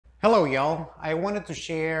Hello y'all, I wanted to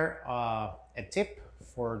share a tip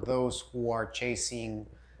for those who are chasing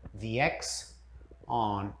the X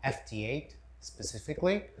on FT8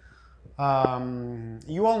 specifically.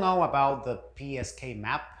 You all know about the PSK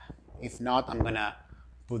Map. If not, I'm gonna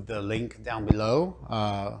put the link down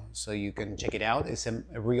below so you can check it out. It's a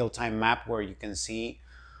real-time map where you can see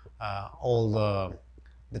all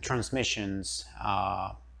the transmissions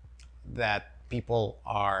that people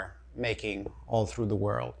are making all through the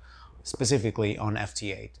world, specifically on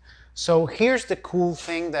FT8. So here's the cool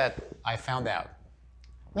thing that I found out.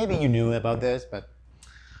 Maybe you knew about this, but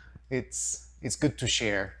it's good to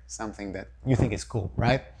share something that you think is cool,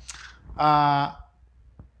 right?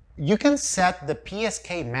 You can set the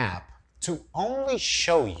PSK map to only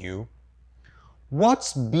show you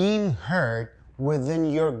what's being heard within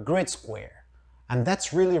your grid square. And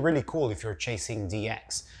that's really cool if you're chasing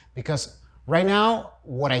DX, because right now,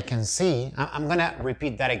 what I can see, I'm gonna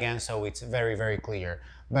repeat that again so it's very clear.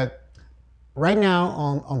 But right now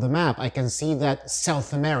on the map, I can see that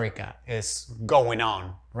South America is going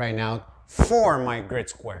on right now for my grid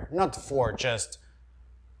square, not for just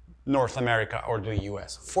North America or the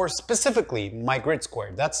US, for specifically my grid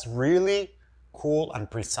square. That's really cool and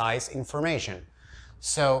precise information.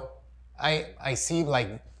 So I see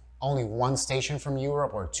like only one station from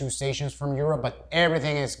Europe or two stations from Europe, but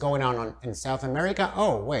everything is going on in South America.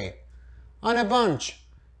 Oh, wait, on a bunch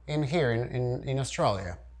in here in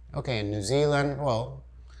Australia. Okay, in New Zealand, well,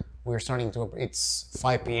 we're starting to, it's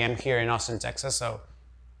 5 p.m. here in Austin, Texas, so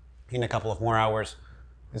in a couple of more hours,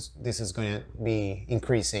 this is going to be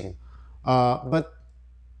increasing. But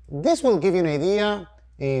this will give you an idea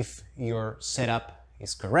if your setup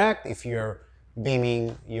is correct, if you're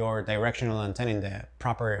beaming your directional antenna in the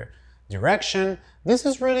proper direction. This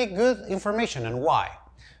is really good information. And why?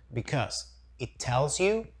 Because it tells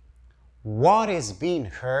you what is being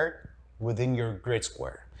heard within your grid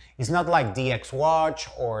square. It's not like DX Watch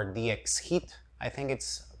or DX Heat, I think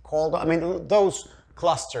it's called. I mean, those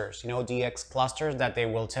clusters, you know, DX clusters that they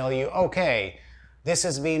will tell you, okay, this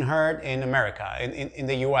is being heard in America, in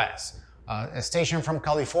the US. A station from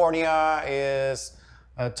California is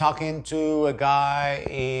talking to a guy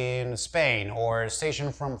in Spain, or a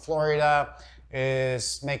station from Florida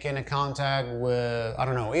is making a contact with, I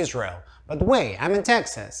don't know, Israel. But wait, I'm in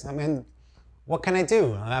Texas. I mean, what can I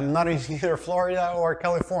do? I'm not in either Florida or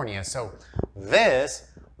California. So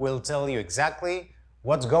this will tell you exactly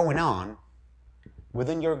what's going on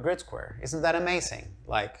within your grid square. Isn't that amazing?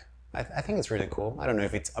 Like, I think it's really cool. I don't know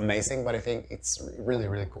if it's amazing, but I think it's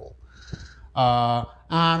really cool.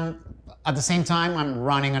 At the same time, I'm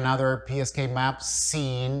running another PSK map,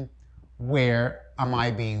 seeing where am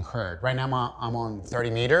I being heard. Right now I'm on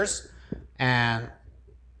 30 meters, and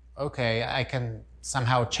okay, I can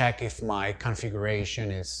somehow check if my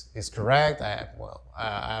configuration is correct.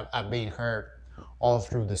 I've been heard all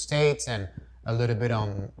through the States and a little bit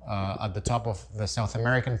on at the top of the South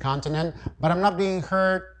American continent, but I'm not being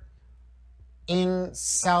heard in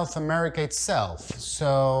South America itself.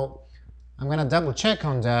 So I'm gonna double check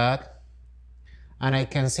on that, and I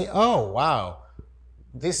can see, oh wow,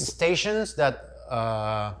 these stations that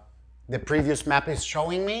the previous map is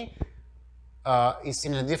showing me is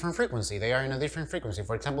in a different frequency. They are in a different frequency.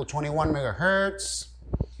 For example, 21 megahertz,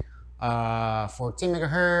 14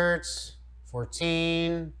 megahertz,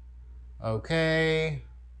 14, okay.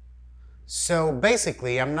 So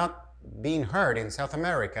basically, I'm not being heard in South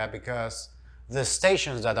America because the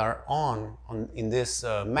stations that are in this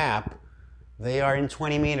map, they are in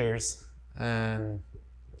 20 meters and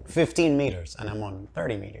 15 meters, and I'm on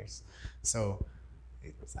 30 meters. So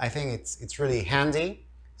I think it's really handy.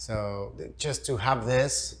 So just to have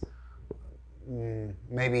this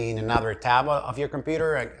maybe in another tab of your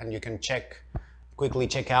computer, and you can quickly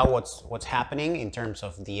check out what's happening in terms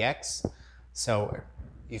of DX. So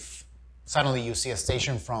if suddenly you see a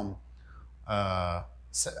station from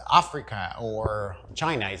Africa or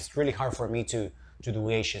China, it's really hard for me to do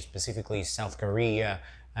Asia, specifically South Korea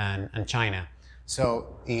and China.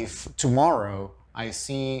 So if tomorrow I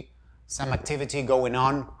see some activity going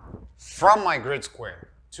on from my grid square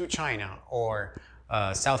to China or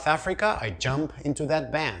South Africa, I jump into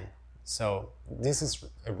that band. So this is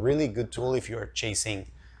a really good tool if you're chasing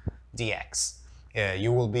DX.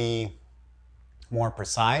 You will be more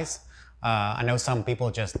precise. I know some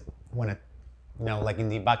people just want to, you know, like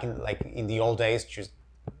in the old days, just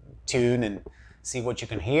tune and see what you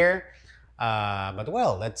can hear. But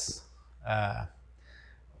well, let's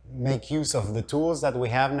make use of the tools that we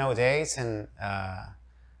have nowadays and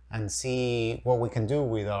see what we can do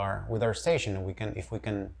with our station. And if we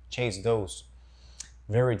can chase those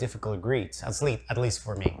very difficult grids, at least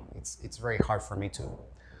for me. it's very hard for me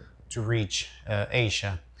to reach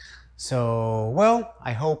Asia. So, well,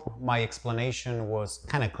 I hope my explanation was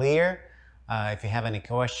kind of clear. If you have any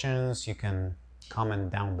questions, you can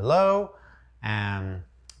comment down below, and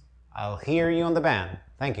I'll hear you on the band.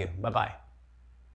 Thank you. Bye-bye.